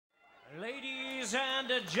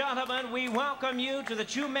Ladies and gentlemen, we welcome you to the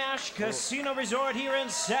Chumash Casino Resort here in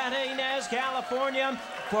Santa Ynez, California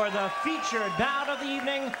for the featured bout of the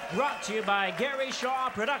evening, brought to you by Gary Shaw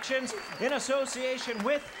Productions in association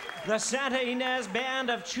with the Santa Ynez Band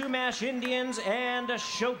of Chumash Indians and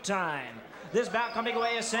Showtime. This bout coming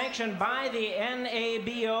away is sanctioned by the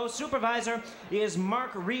NABO. Supervisor is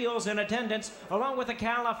Mark Reels in attendance, along with the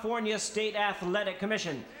California State Athletic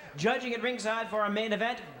Commission. Judging at ringside for our main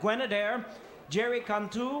event, Gwen Adair, Jerry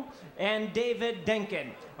Cantu, and David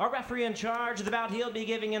Denkin. Our referee in charge of the bout, he'll be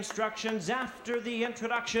giving instructions after the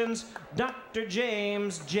introductions, Dr.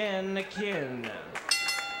 James Jenkin.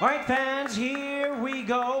 All right, fans, here we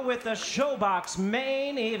go with the Showbox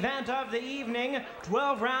main event of the evening.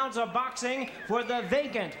 12 rounds of boxing for the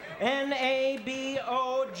vacant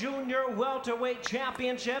NABO Junior Welterweight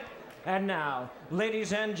Championship. And now,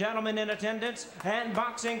 ladies and gentlemen in attendance and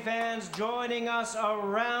boxing fans joining us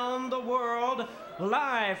around the world,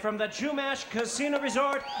 live from the Chumash Casino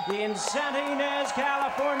Resort in Santa Ynez,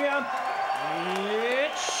 California,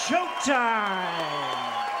 it's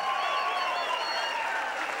showtime!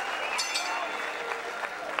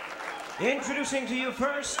 Introducing to you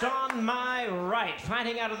first on my right,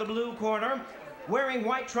 fighting out of the blue corner, wearing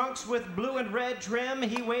white trunks with blue and red trim,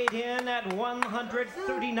 he weighed in at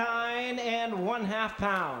 139.5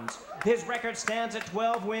 pounds. His record stands at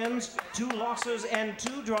 12 wins, 2 losses, and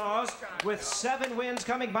 2 draws, with 7 wins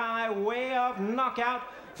coming by way of knockout.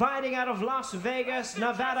 Fighting out of Las Vegas,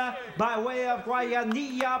 Nevada, by way of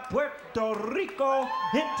Guayanilla, Puerto Rico,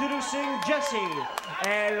 introducing Jesse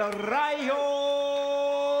El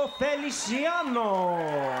Rayo Feliciano.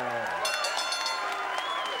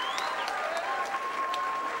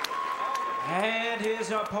 And his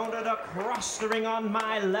opponent across the ring on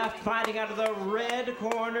my left, fighting out of the red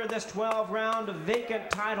corner, this 12-round vacant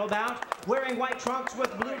title bout. Wearing white trunks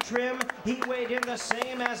with blue trim, he weighed in the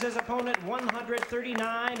same as his opponent,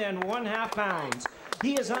 139.5 pounds.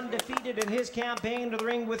 He is undefeated in his campaign to the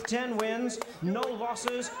ring with 10 wins, no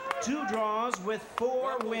losses, 2 draws, with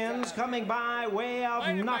 4 wins coming by way of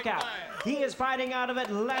knockout. He is fighting out of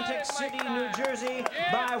Atlantic City, New Jersey,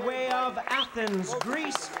 by way of Athens,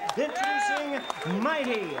 Greece, introducing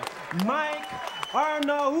mighty Mike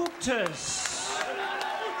Arnaoutis.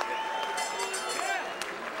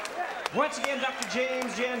 Once again, Dr.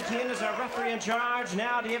 James Jenkin is our referee in charge,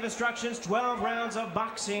 now to give instructions. 12 rounds of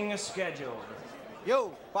boxing scheduled.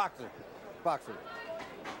 Yo, boxer, boxer.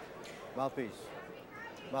 Mouthpiece,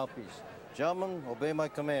 mouthpiece. Gentlemen, obey my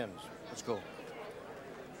commands. Let's go.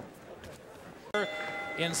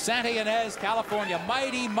 In Santa Ynez, California,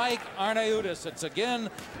 mighty Mike Arnaoutis. It's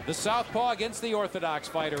again the southpaw against the orthodox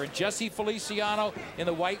fighter. And Jesse Feliciano in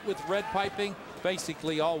the white with red piping,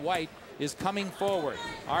 basically all white, is coming forward.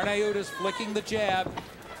 Arnaoutis flicking the jab.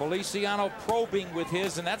 Feliciano probing with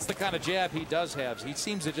his, and that's the kind of jab he does have. He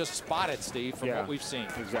seems to just spot it, Steve, from what we've seen.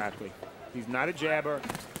 Exactly. He's not a jabber.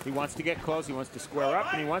 He wants to get close. He wants to square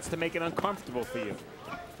up, and he wants to make it uncomfortable for you.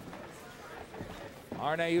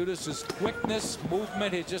 Arnaoutis' quickness,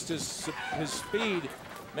 movement, his speed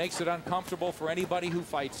makes it uncomfortable for anybody who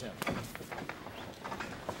fights him.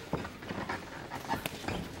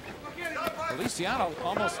 Feliciano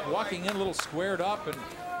almost walking in a little squared up and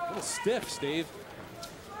a little stiff, Steve.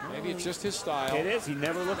 Maybe it's just his style. It is. He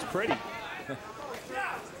never looks pretty.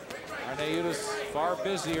 Arnaoutis far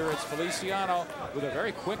busier. It's Feliciano with a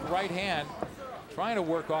very quick right hand, trying to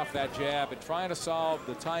work off that jab and trying to solve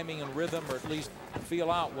the timing and rhythm, or at least feel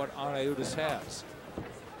out what Arnaoutis has.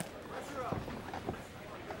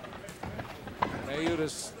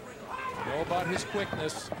 Arnaoutis, know about his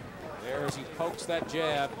quickness. There as he pokes that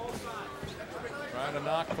jab, trying to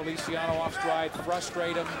knock Feliciano off stride,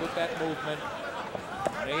 frustrate him with that movement.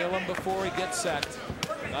 Nail him before he gets set.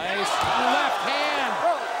 Nice left hand.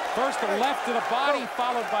 First the left to the body,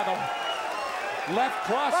 followed by the left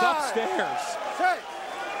cross upstairs. 6,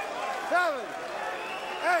 7,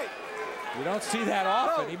 8. You don't see that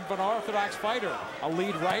often, even for an orthodox fighter. A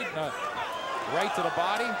lead right and a right to the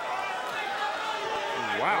body.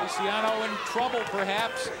 Wow. Feliciano in trouble,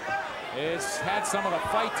 perhaps. Has had some of the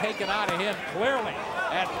fight taken out of him, clearly.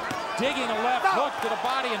 And digging a left hook to the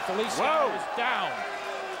body, and Feliciano is down.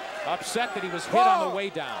 Upset that he was hit on the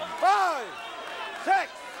way down. 5,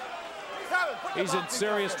 6, 7. He's in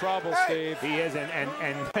serious trouble, Steve. He is, and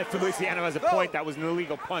Feliciano has a point. That was an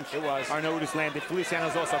illegal punch. It was. Arnaoutis landed.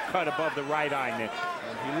 Feliciano's also cut above the right eye, Nick.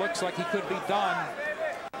 And he looks like he could be done.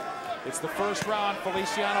 It's the first round.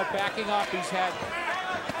 Feliciano backing up. He's had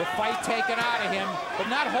the fight taken out of him, but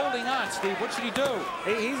not holding on, Steve. What should he do?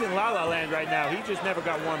 He's in la-la land right now. He just never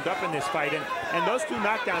got warmed up in this fight, and those 2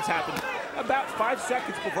 knockdowns happened about 5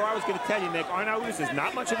 seconds before I was going to tell you, Nick, Arnaoutis is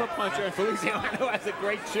not much of a puncher, and Feliciano has a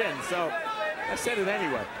great chin. So I said it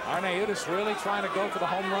anyway. Arnaoutis really trying to go for the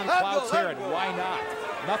home run clouds here, and why not?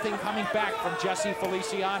 Nothing coming back from Jesse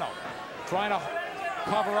Feliciano. Trying to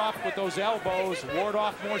cover up with those elbows, ward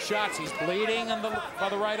off more shots. He's bleeding in by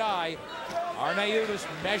the right eye. Arnaoutis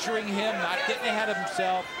measuring him, not getting ahead of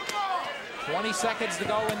himself. 20 seconds to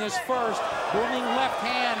go in this first. Booming left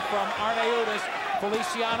hand from Arnaoutis.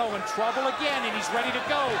 Feliciano in trouble again, and he's ready to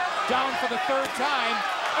go. Down for the third time.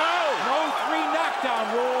 Oh! No 3 knockdown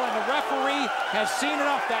rule, and the referee has seen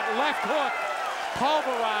enough. That left hook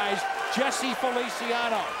pulverized Jesse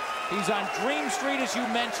Feliciano. He's on Dream Street, as you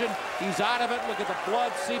mentioned. He's out of it. Look at the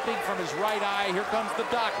blood seeping from his right eye. Here comes the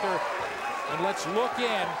doctor. And let's look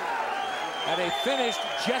in at a finished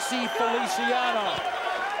Jesse Feliciano.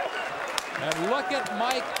 And look at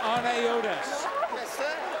Mike Arnaoutis.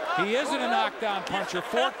 He isn't a knockdown puncher.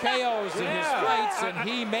 4 KOs in his fights, and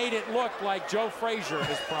he made it look like Joe Frazier in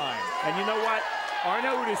his prime. And you know what?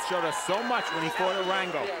 Arnaoutis showed us so much when he fought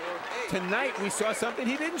Arango. Tonight, we saw something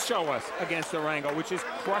he didn't show us against Arango, which is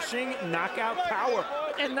crushing knockout power.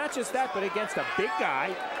 And not just that, but against a big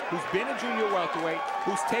guy who's been a junior welterweight,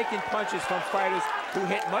 who's taken punches from fighters who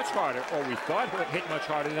hit much harder, or we thought hit much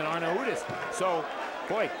harder than Arnaoutis. So,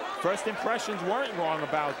 boy, first impressions weren't wrong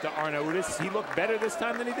about Arnaoutis. He looked better this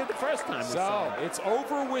time than he did the first time. So, it's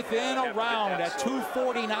over within a round at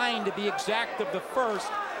 2:49 to be exact of the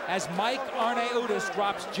first, as Mike Arnaoutis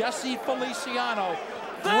drops Jesse Feliciano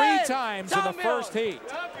 3 times in the first heat.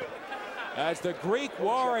 As the Greek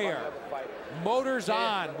warrior motors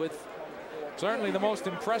on with certainly the most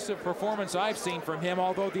impressive performance I've seen from him,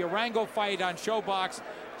 although the Arango fight on Showbox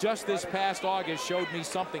just this past August showed me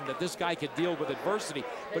something, that this guy could deal with adversity.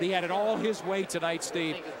 But he had it all his way tonight,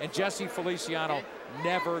 Steve, and Jesse Feliciano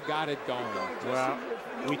never got it going. Well,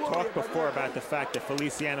 we talked before about the fact that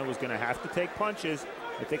Feliciano was going to have to take punches.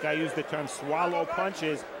 I think I used the term swallow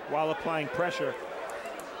punches while applying pressure.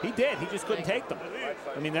 He did. He just couldn't take them.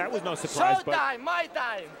 I mean, that was no surprise. But my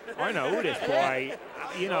time. Arnaoutis, boy,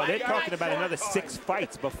 you know, they're talking about another 6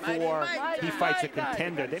 fights before he fights a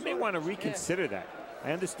contender. They may want to reconsider that.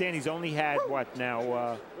 I understand he's only had, what,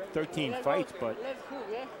 now 13 fights, but...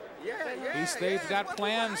 They've got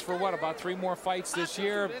plans for, what, about 3 more fights this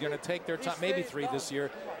year. Going to take their time, maybe 3 this year.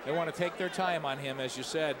 They want to take their time on him, as you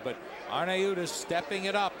said. But Arnaoutis stepping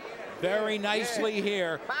it up very nicely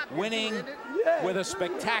here, winning with a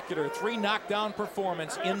spectacular 3 knockdown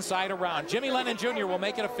performance inside a round. Jimmy Lennon Jr. will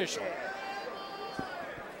make it official.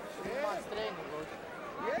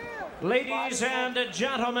 Ladies and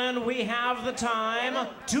gentlemen, we have the time.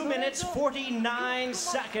 2 minutes, 49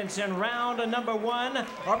 seconds in round number 1.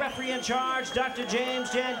 Our referee in charge, Dr. James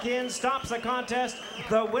Jenkins, stops the contest.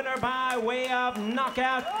 The winner by way of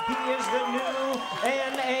knockout. He is the new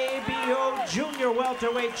NABO Junior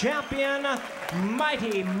Welterweight Champion,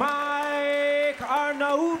 Mighty Mike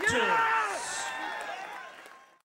Arnaoutis.